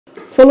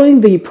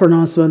Following the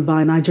pronouncement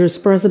by Nigeria's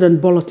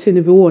President Bola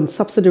Tinubu on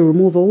subsidy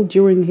removal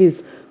during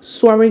his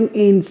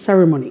swearing-in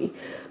ceremony,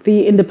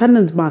 the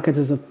independent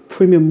marketers of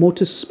premium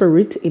motor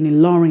spirit in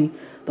Ilorin,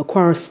 the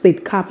Kwara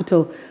State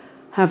capital,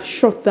 have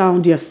shut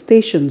down their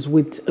stations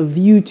with a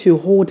view to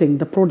hoarding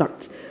the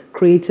product,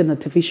 creating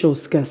artificial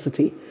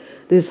scarcity.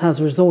 This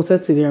has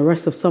resulted in the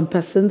arrest of some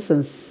persons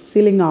and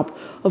sealing up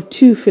of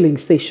 2 filling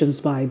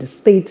stations by the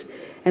state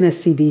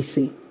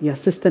NSCDC. The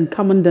Assistant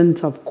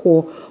Commandant of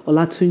Corps,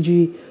 Bola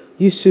Tinubu,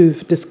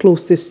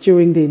 disclosed this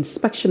during the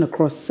inspection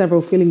across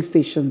several filling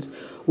stations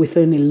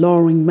within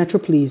Ilorin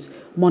metropolis,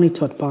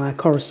 monitored by a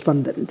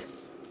correspondent.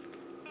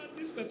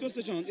 This petrol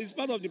station is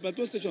part of the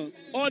petrol station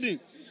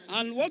Hoarding,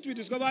 and what we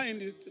discover in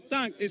the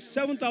tank is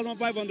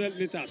 7,500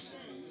 liters.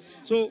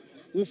 So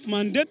we've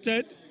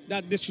mandated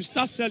that they should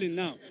start selling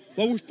now,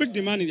 but we've picked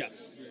the manager.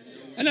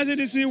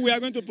 NSCDC, we are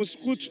going to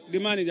prosecute the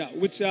manager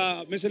with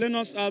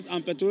Miscellaneous Arms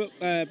and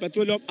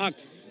Petroleum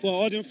Act for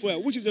hoarding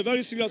fuel, which is a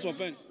very serious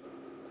offense.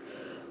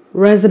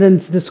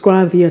 Residents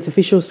describe the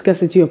artificial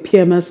scarcity of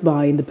PMS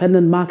by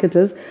independent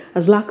marketers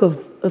as lack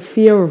of a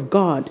fear of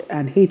God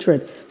and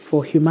hatred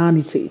for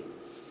humanity.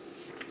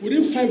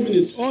 Within 5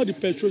 minutes, all the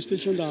petrol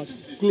stations are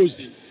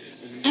closed.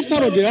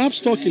 After all, they have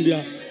stock in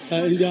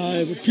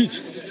their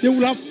pit. They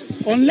will have,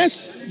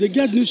 unless they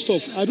get new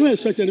stuff, I don't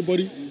expect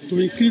anybody to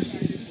increase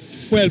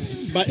fuel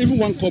by even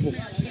 1 kobo.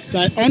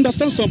 I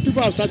understand some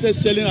people have started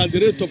selling at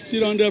the rate of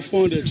 300,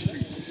 400.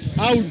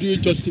 How do you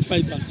justify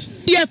that?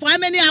 Yeah, for how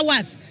many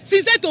hours?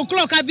 Since 8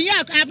 o'clock, I've been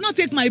here. I have not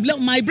taken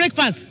my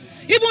breakfast.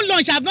 Even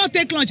lunch, I have not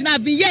taken lunch, and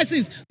I've been here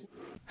since.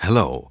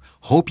 Hello.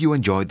 Hope you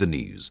enjoyed the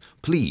news.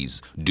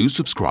 Please do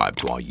subscribe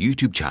to our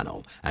YouTube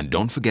channel and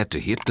don't forget to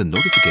hit the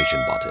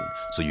notification button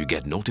so you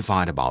get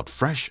notified about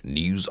fresh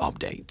news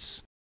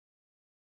updates.